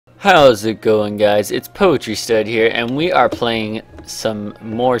How's it going, guys? It's Poetry Stud here, and we are playing some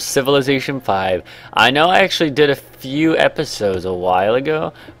more Civilization 5. I know I actually did a few episodes a while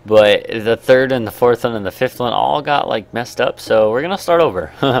ago, but the third and the fourth one and the fifth one all got like messed up, so we're gonna start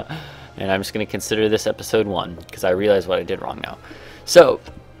over. And I'm just gonna consider this episode 1 because I realize what I did wrong now. So,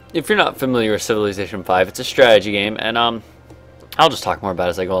 if you're not familiar with Civilization 5, it's a strategy game, and I'll just talk more about it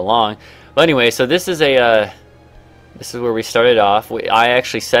as I go along. But anyway, so this is a this is where we started off. I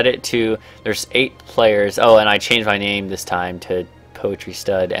actually set it to, there's 8 players. Oh, and I changed my name this time to Poetry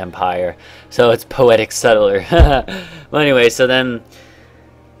Stud Empire. So it's Poetic Settler. Well, anyway, so then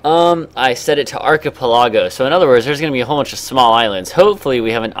I set it to Archipelago. So in other words, there's going to be a whole bunch of small islands. Hopefully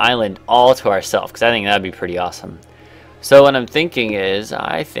we have an island all to ourselves, because I think that'd be pretty awesome. So what I'm thinking is,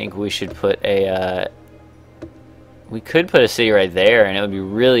 I think we should put a... we could put a city right there, and it would be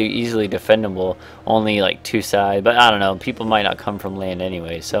really easily defendable. Only like 2 sides, but I don't know. People might not come from land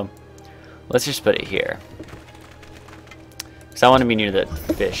anyway, so let's just put it here. Because I want to be near the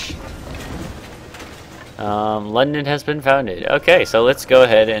fish. London has been founded. Okay, so let's go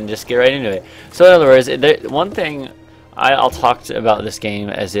ahead and just get right into it. So in other words, one thing I'll talk about this game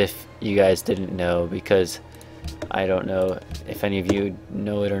as if you guys didn't know, because I don't know if any of you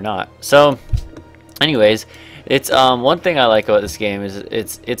know it or not. So, anyways. It's one thing I like about this game is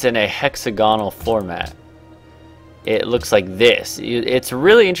it's in a hexagonal format. It looks like this. It's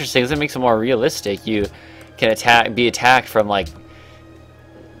really interesting because it makes it more realistic. You can be attacked from like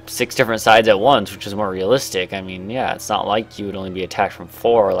 6 different sides at once, which is more realistic. I mean, yeah, it's not like you would only be attacked from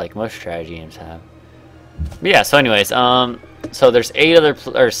 4 like most strategy games have. But yeah. So, anyways, so there's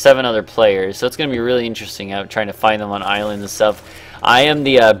 7 other players. So it's gonna be really interesting out trying to find them on islands and stuff. I am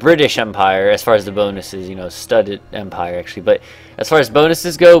the British Empire as far as the bonuses, you know, studded empire actually. But as far as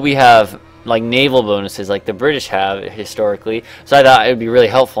bonuses go, we have like naval bonuses like the British have historically. So I thought it would be really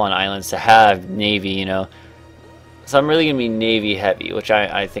helpful on islands to have navy, you know. So I'm really going to be navy heavy, which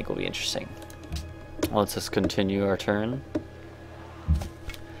I think will be interesting. Let's just continue our turn.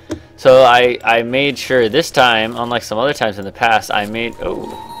 So I made sure this time, unlike some other times in the past, I made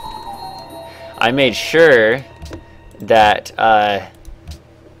sure that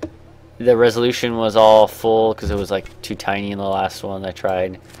the resolution was all full because it was like too tiny in the last one I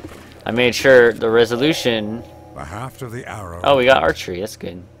tried. I made sure the resolution. The haft of the arrow. Oh, we got archery. That's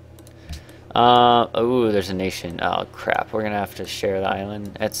good. Oh, there's a nation. Oh crap, we're gonna have to share the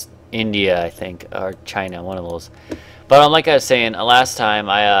island. That's India, I think, or China, one of those. But like I was saying, last time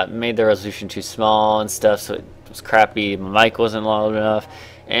I made the resolution too small and stuff, so it was crappy. My mic wasn't loud enough,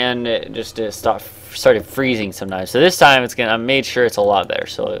 and it just started freezing sometimes. So this time I made sure it's a lot better,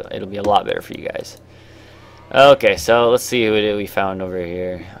 so it'll be a lot better for you guys. Okay, so let's see who we found over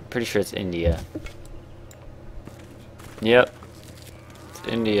here. I'm pretty sure it's India. Yep, it's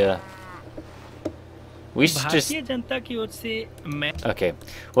India. We should just... Okay,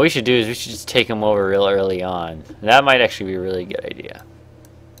 what we should do is we should just take them over real early on. That might actually be a really good idea.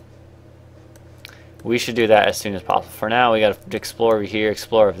 We should do that as soon as possible. For now, we gotta explore over here,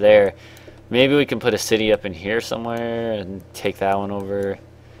 explore up there. Maybe we can put a city up in here somewhere and take that one over.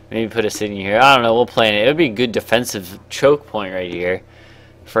 Maybe put a city in here. I don't know, we'll plan it. It would be a good defensive choke point right here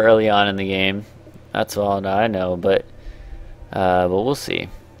for early on in the game. That's all I know, but we'll see.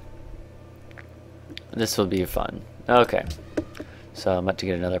 This will be fun. Okay, so I'm about to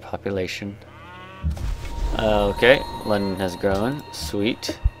get another population. Okay, London has grown.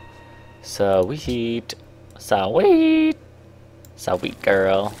 Sweet. Sweet. Sweet. Sweet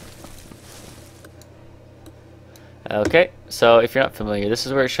girl. Okay, so if you're not familiar, this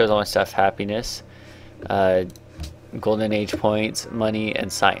is where it shows all my stuff: happiness, golden age points, money, and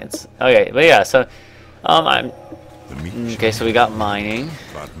science. Okay, but yeah, so okay, so we got mining.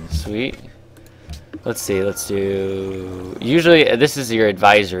 Sweet. Let's see, let's do... Usually, this is your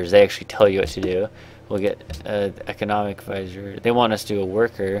advisors. They actually tell you what to do. We'll get economic advisor. They want us to do a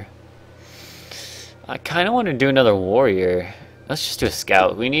worker. I kind of want to do another warrior. Let's just do a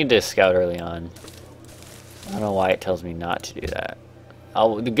scout. We need to scout early on. I don't know why it tells me not to do that.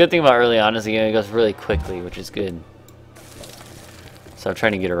 The good thing about early on is it goes really quickly, which is good. So I'm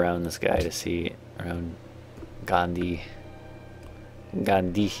trying to get around this guy to see around Gandhi.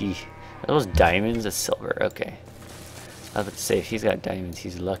 Gandhi. Are those diamonds? That's silver. Okay. I was about to say, if he's got diamonds,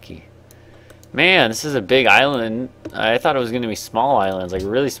 he's lucky. Man, this is a big island. I thought it was going to be small islands, like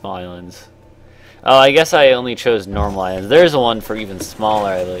really small islands. Oh, I guess I only chose normal islands. There's one for even smaller,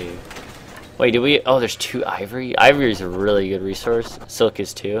 I believe. Wait, did we... Oh, there's 2 ivory. Ivory is a really good resource. Silk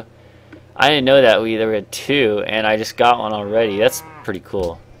is 2. I didn't know that there were 2, and I just got one already. That's pretty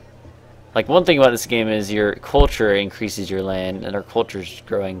cool. Like, one thing about this game is your culture increases your land, and our culture's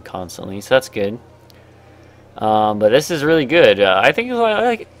growing constantly, so that's good. But this is really good. I think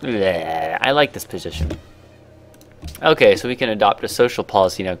I like this position. Okay, so we can adopt a social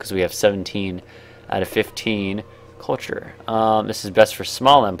policy now because we have 17 out of 15 culture. This is best for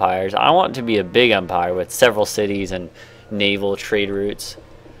small empires. I want it to be a big empire with several cities and naval trade routes.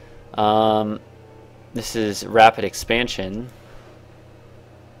 This is rapid expansion.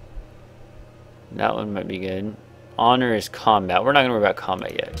 That one might be good. Honor is combat. We're not going to worry about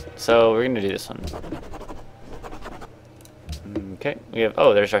combat yet. So we're going to do this one. Okay, we have...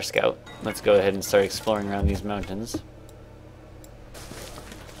 Oh, there's our scout. Let's go ahead and start exploring around these mountains.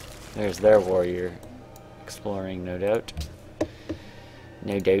 There's their warrior. Exploring, no doubt.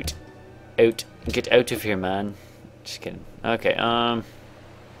 No doubt. Out. Get out of here, man. Just kidding. Okay,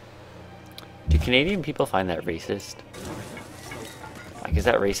 do Canadian people find that racist? Like, is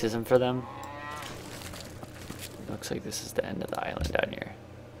that racism for them? Looks like this is the end of the island down here.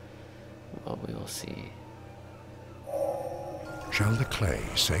 Well, we will see. Shall the clay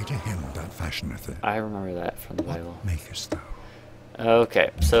say to him that fashioneth it? I remember that from the Bible. What makest thou?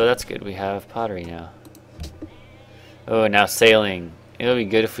 Okay, so that's good. We have pottery now. Oh, now sailing. It'll be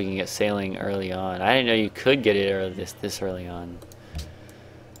good if we can get sailing early on. I didn't know you could get it early, this early on.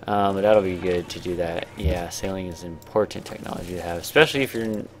 But that'll be good to do that. Yeah, sailing is important technology to have, especially if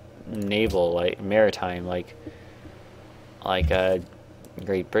you're naval, like maritime, like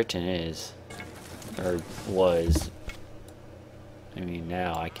Great Britain is, or was. I mean,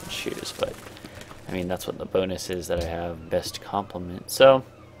 now I can choose, but I mean that's what the bonus is that I have best complement. So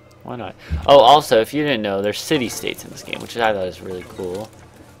why not? Oh, also, if you didn't know, there's city-states in this game, which I thought was really cool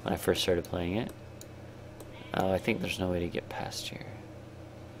when I first started playing it. I think there's no way to get past here.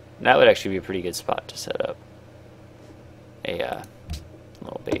 That would actually be a pretty good spot to set up a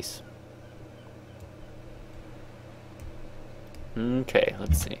little base. Okay,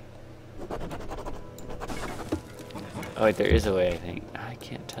 let's see. Oh wait, there is a way, I think. I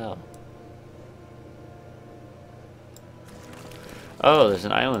can't tell. Oh, there's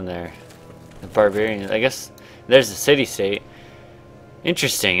an island there. The barbarians. I guess there's a city-state.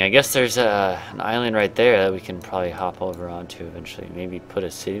 Interesting. I guess there's an island right there that we can probably hop over onto eventually. Maybe put a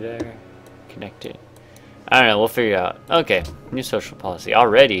city there. Connect it. I don't know. We'll figure it out. Okay. New social policy.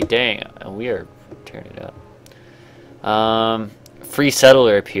 Already. Dang. We are tearing it up. Free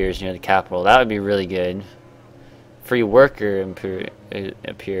settler appears near the capital. That would be really good. Free worker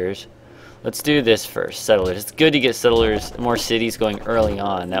appears. Let's do this first. Settlers. It's good to get settlers, more cities going early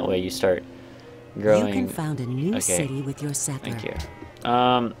on. That way you start growing. You can found a new city with your settler. Thank you.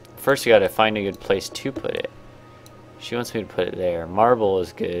 First you gotta find a good place to put it. She wants me to put it there. Marble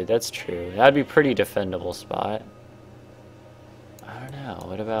is good. That's true. That'd be a pretty defendable spot. I don't know.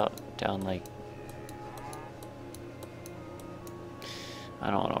 What about down like... I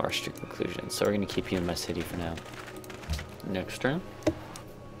don't want to restrict conclusions, so we're gonna keep you in my city for now. Next turn.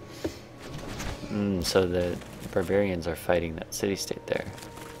 So the barbarians are fighting that city-state there.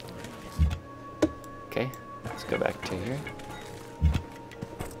 Okay, let's go back to here.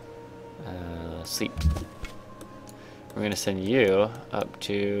 Sleep. We're gonna send you up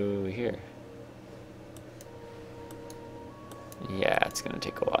to here. Yeah, it's gonna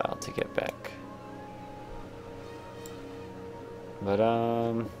take a while to get back. But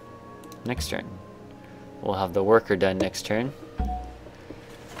next turn. We'll have the worker done next turn.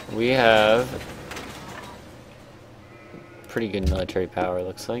 We have pretty good military power,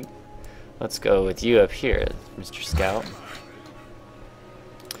 looks like. Let's go with you up here, Mr. Scout.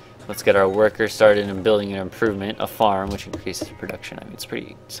 Let's get our worker started in building an improvement, a farm, which increases production. I mean, it's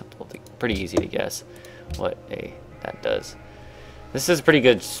pretty simple, pretty easy to guess what that does. This is a pretty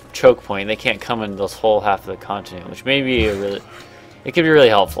good choke point. They can't come in this whole half of the continent, which may be it could be really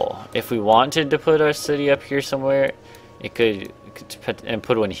helpful. If we wanted to put our city up here somewhere, it could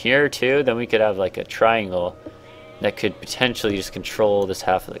put one here too, then we could have like a triangle that could potentially just control this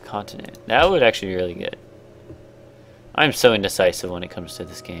half of the continent. That would actually be really good. I'm so indecisive when it comes to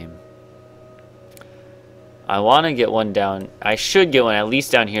this game. I want to get one down. I should get one at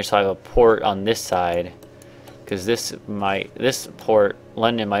least down here so I have a port on this side. Because this port,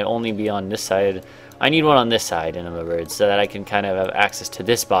 London, might only be on this side. I need one on this side, in other words, so that I can kind of have access to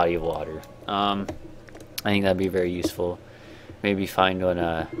this body of water. I think that'd be very useful. Maybe find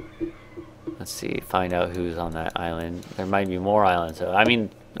one, let's see, find out who's on that island. There might be more islands, so I mean,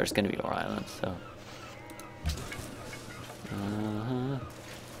 there's going to be more islands, so.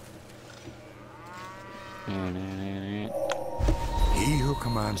 He who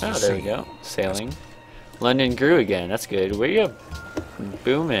commands the Oh, sea. there we go. Sailing. London grew again. That's good. Where you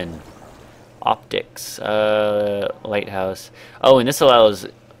booming? Optics. Lighthouse. Oh, and this allows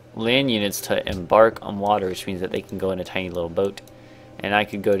land units to embark on water, which means that they can go in a tiny little boat. And I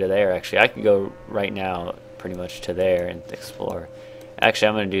could go to there, actually. I could go right now pretty much to there and explore. Actually,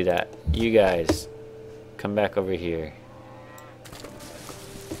 I'm going to do that. You guys, come back over here.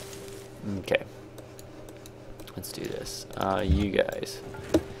 Okay. Let's do this. You guys.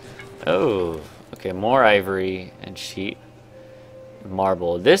 Oh, okay. More ivory and sheep.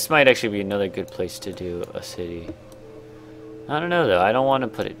 Marble. This might actually be another good place to do a city. I don't know, though. I don't want to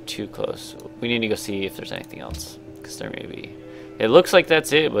put it too close. We need to go see if there's anything else. Because there may be. It looks like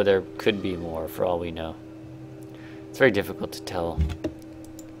that's it, but there could be more for all we know. It's very difficult to tell.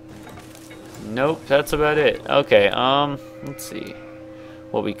 Nope, that's about it. Okay, let's see.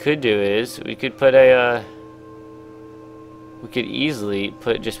 What we could do is we could put a we could easily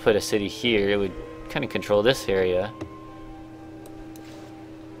just put a city here. It would kind of control this area.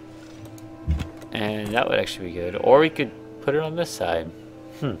 And that would actually be good. Or we could put it on this side.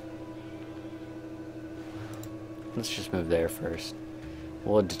 Let's just move there first.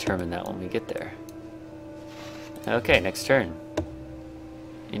 We'll determine that when we get there. Okay, next turn.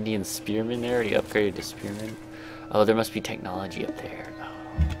 Indian spearmen there, already upgraded to spearmen. Oh, there must be technology up there.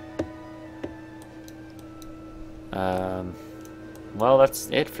 Oh. Well, that's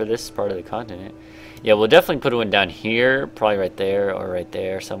it for this part of the continent. Yeah, we'll definitely put one down here, probably right there or right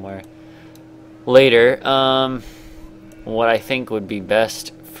there somewhere. Later, what I think would be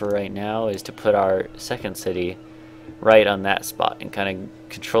best for right now is to put our second city right on that spot and kind of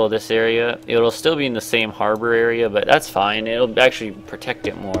control this area. It'll still be in the same harbor area, but that's fine. It'll actually protect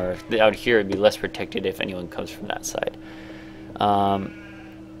it more. Out here it'd be less protected if anyone comes from that side.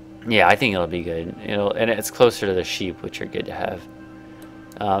 Yeah, I think it'll be good. And it's closer to the sheep, which are good to have,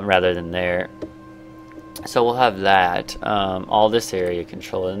 rather than there. So we'll have that, all this area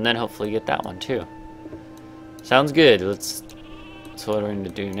controlled, and then hopefully get that one too. Sounds good. So what we're going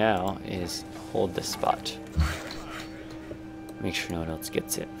to do now is hold this spot. Make sure no one else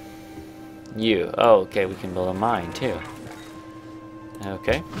gets it. You. Oh, okay, we can build a mine too.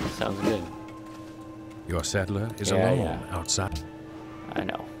 Okay, sounds good. Your settler is alone outside. I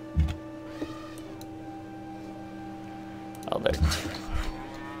know. Alert.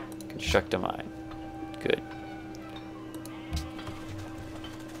 Construct a mine. Good.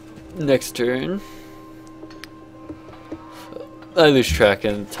 Next turn. I lose track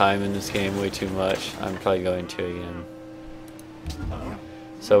of time in this game way too much. I'm probably going to again.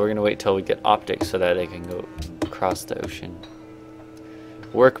 So we're gonna wait till we get optics so that they can go across the ocean.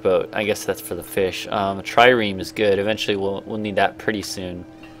 Workboat. I guess that's for the fish. Trireme is good. Eventually we'll need that pretty soon.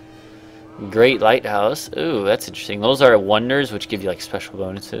 Great lighthouse. Ooh, that's interesting. Those are wonders, which give you like special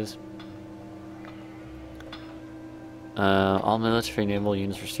bonuses. All military naval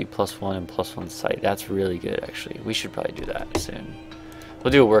units receive +1 and +1 sight. That's really good, actually. We should probably do that soon.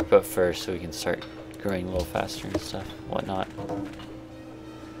 We'll do a workboat first so we can start growing a little faster and stuff, whatnot.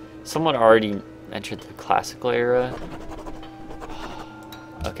 Someone already entered the classical era.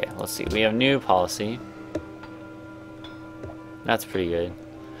 Okay, let's see. We have new policy. That's pretty good.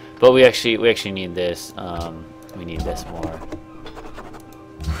 But we actually need this. We need this more.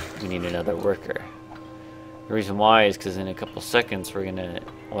 We need another worker. The reason why is because in a couple seconds we're gonna,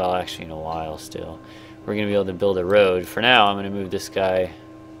 well, actually in a while still, we're gonna be able to build a road. For now, I'm gonna move this guy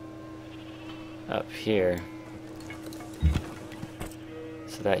up here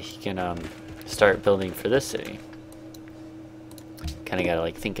so that he can start building for this city. Kind of gotta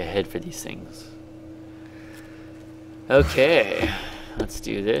like think ahead for these things. Okay, let's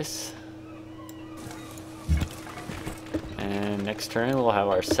do this. And next turn we'll have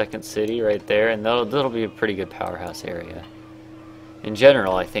our second city right there, and that'll be a pretty good powerhouse area in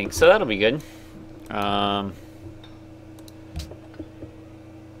general, I think. So that'll be good. Yeah,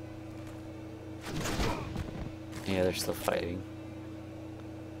 they're still fighting.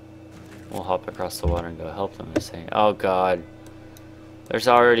 We'll hop across the water and go help them. Oh god, there's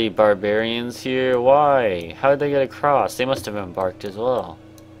already barbarians here. Why? How did they get across? They must have embarked as well.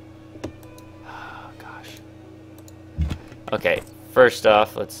 Okay, first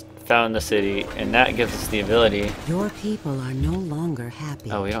off, let's found the city, and that gives us the ability. Your people are no longer happy.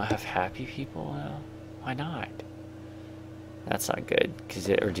 Oh, we don't have happy people now? Why not? That's not good, because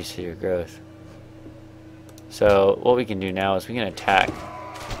it reduces your growth. So, what we can do now is we can attack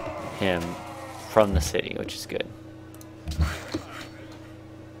him from the city, which is good.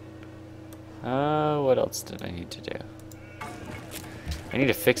 What else did I need to do? I need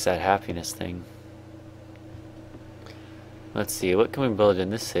to fix that happiness thing. Let's see, what can we build in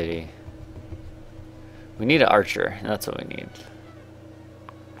this city? We need an archer, that's what we need.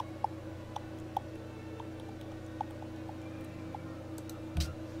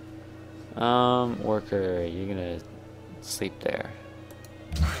 Worker, you're gonna sleep there.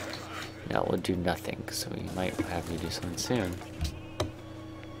 That will do nothing, so we might have you do something soon.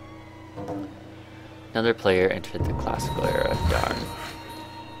 Another player entered the classical era.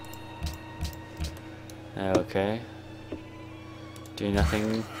 Darn. Okay. Do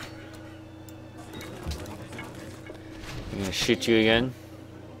nothing. I'm gonna shoot you again.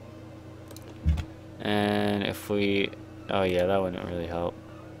 And if we... Oh yeah, that wouldn't really help.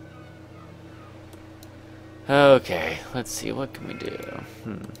 Okay, let's see, what can we do?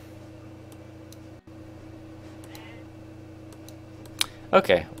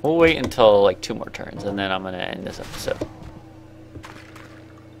 Okay, we'll wait until like 2 more turns, and then I'm gonna end this episode.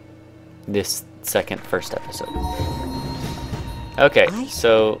 This first episode. Okay,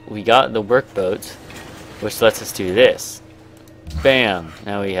 so we got the workboat, which lets us do this. Bam!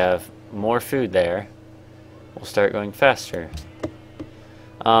 Now we have more food there. We'll start going faster.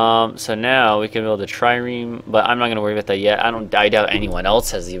 So now we can build a trireme, but I'm not gonna worry about that yet. I doubt anyone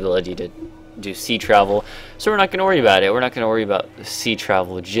else has the ability to do sea travel, so we're not gonna worry about it. We're not gonna worry about sea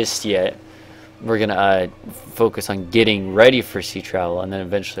travel just yet. We're gonna focus on getting ready for sea travel, and then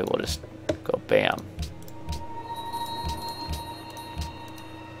eventually we'll just go bam.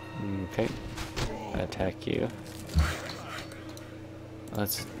 Okay, attack you.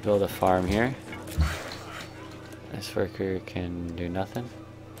 Let's build a farm here. This worker can do nothing.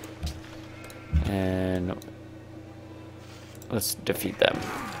 And let's defeat them.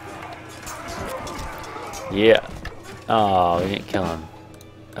 Yeah. Oh, we didn't kill him.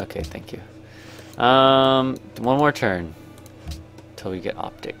 Okay, thank you. One more turn until we get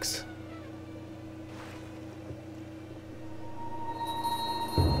optics.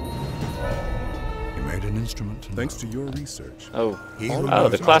 You made an instrument. Thanks to your research. Oh,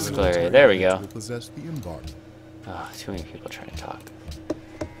 the classical area. There we go. Possess the embark. Oh, too many people trying to talk.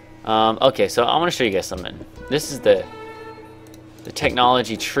 Okay, so I want to show you guys something. This is the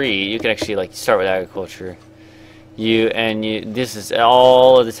technology tree. You can actually like start with agriculture. This is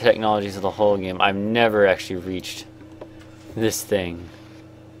all of the technologies of the whole game. I've never actually reached this thing.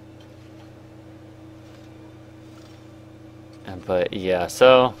 But yeah,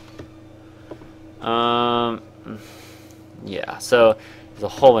 so yeah, so there's a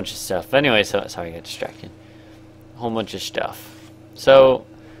whole bunch of stuff. Anyway, so sorry I got distracted. A whole bunch of stuff. So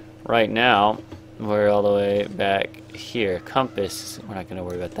right now we're all the way back here. Compass, we're not going to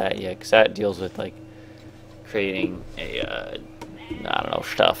worry about that yet because that deals with like creating a I don't know,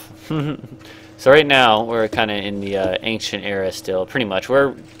 stuff. So right now we're kind of in the ancient era still, pretty much.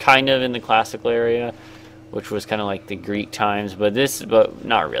 We're kind of in the classical area, which was kind of like the Greek times, but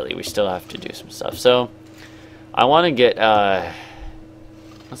not really. We still have to do some stuff. So I want to get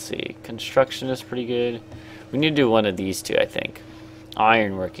let's see, construction is pretty good. We need to do one of these two, I think.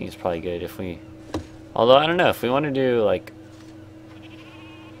 Ironworking is probably good if we, although I don't know if we want to do like,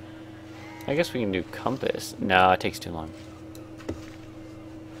 I guess we can do compass. No, it takes too long.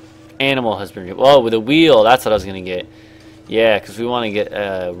 Animal husbandry. Oh, with a wheel, that's what I was gonna get. Yeah, because we want to get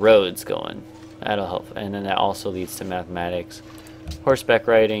roads going. That'll help, and then that also leads to mathematics, horseback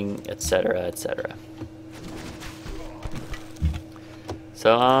riding, etc., etc.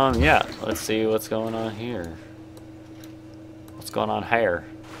 So yeah, let's see what's going on here. What's going on here?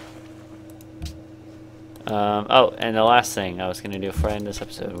 Oh, and the last thing I was gonna do for end this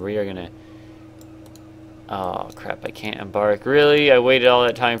episode, we are gonna. Oh crap! I can't embark. Really? I waited all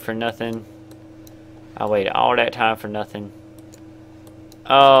that time for nothing. I waited all that time for nothing.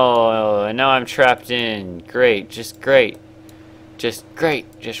 Oh, and now I'm trapped in. Great, just great. Just great.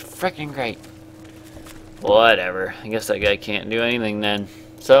 Just freaking great. Whatever. I guess that guy can't do anything then.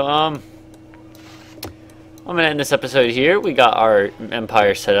 So, I'm gonna end this episode here. We got our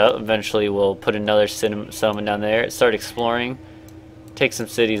empire set up. Eventually we'll put another settlement down there, start exploring, take some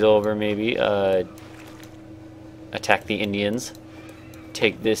cities over maybe, attack the Indians,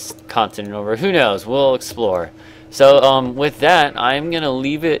 take this continent over. Who knows? We'll explore. So with that, I'm gonna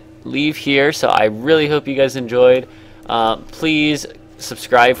leave here. So I really hope you guys enjoyed. Please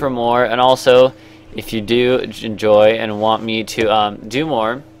subscribe for more, and also if you do enjoy and want me to do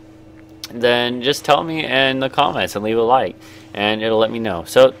more, then just tell me in the comments and leave a like, and it'll let me know.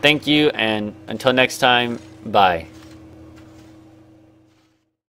 So thank you, and until next time, bye.